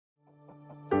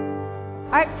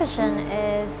Art Vision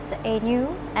is a new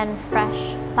and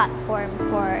fresh platform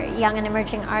for young and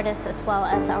emerging artists as well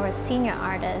as our senior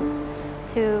artists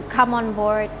to come on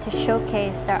board to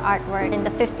showcase their artwork. In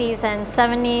the 50s and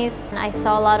 70s, I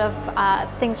saw a lot of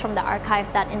things from the archive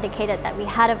that indicated that we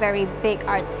had a very big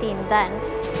art scene then.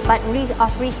 But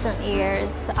of recent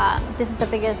years, this is the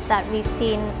biggest that we've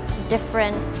seen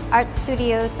different art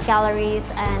studios, galleries,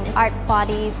 and art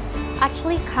bodies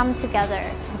actually come together,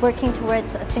 working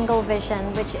towards a single vision,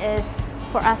 which is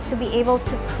for us to be able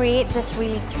to create this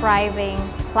really thriving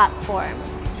platform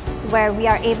where we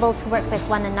are able to work with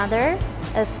one another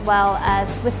as well as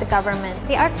with the government.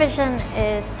 The Art Vision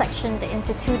is sectioned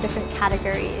into two different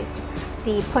categories: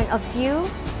 the Point of View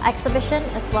exhibition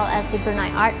as well as the Brunei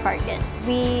Art Bargain.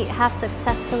 We have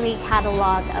successfully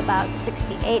catalogued about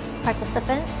 68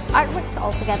 participants. Artworks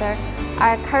altogether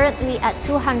are currently at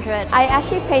 200. I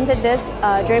actually painted this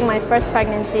during my first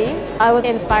pregnancy. I was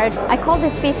inspired. I call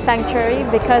this piece Sanctuary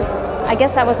because I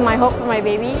guess that was my hope for my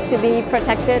baby, to be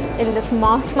protected in this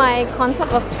mosque. My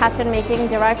concept of pattern making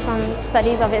derived from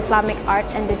studies of Islamic art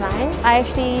and design. I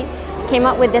actually came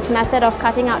up with this method of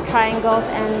cutting out triangles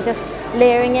and just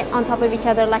layering it on top of each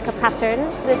other like a pattern.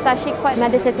 It's actually quite a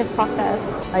meditative process.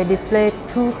 I display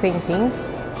two paintings,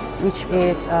 which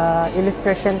is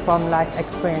illustration from life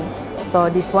experience. So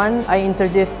this one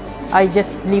I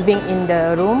just living in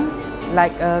the rooms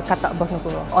like katak bawah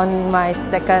tempurung. On my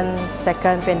second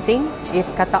painting is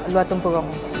katak luar tempurung,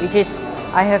 which is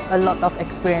I have a lot of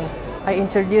experience. I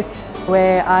introduce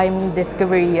where I'm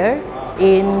discovery year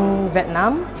in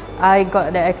Vietnam. I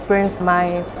got the experience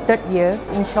my third year.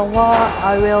 Inshallah,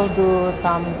 I will do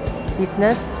some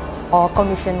business or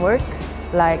commission work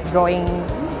like drawing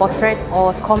portrait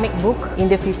or comic book in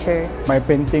the future. My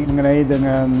painting mengenai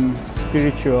dengan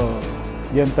spiritual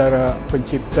di antara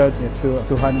pencipta, iaitu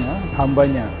Tuhan,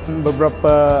 hambanya.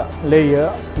 Beberapa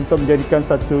layer untuk menjadikan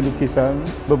satu lukisan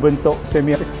berbentuk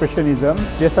semi-expressionism.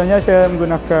 Biasanya saya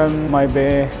menggunakan my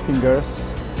bare fingers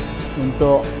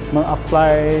untuk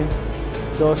mengapply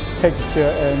those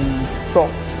texture and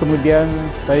strokes. Kemudian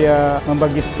saya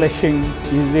membagi splashing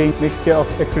using mixture of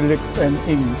acrylics and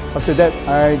ink. After that,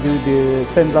 I do the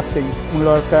sandblasting,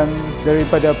 mengeluarkan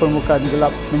daripada permukaan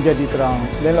gelap menjadi terang.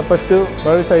 Dan lepas tu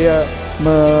baru saya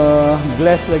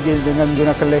glass lagi dengan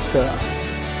menggunakan lacquer.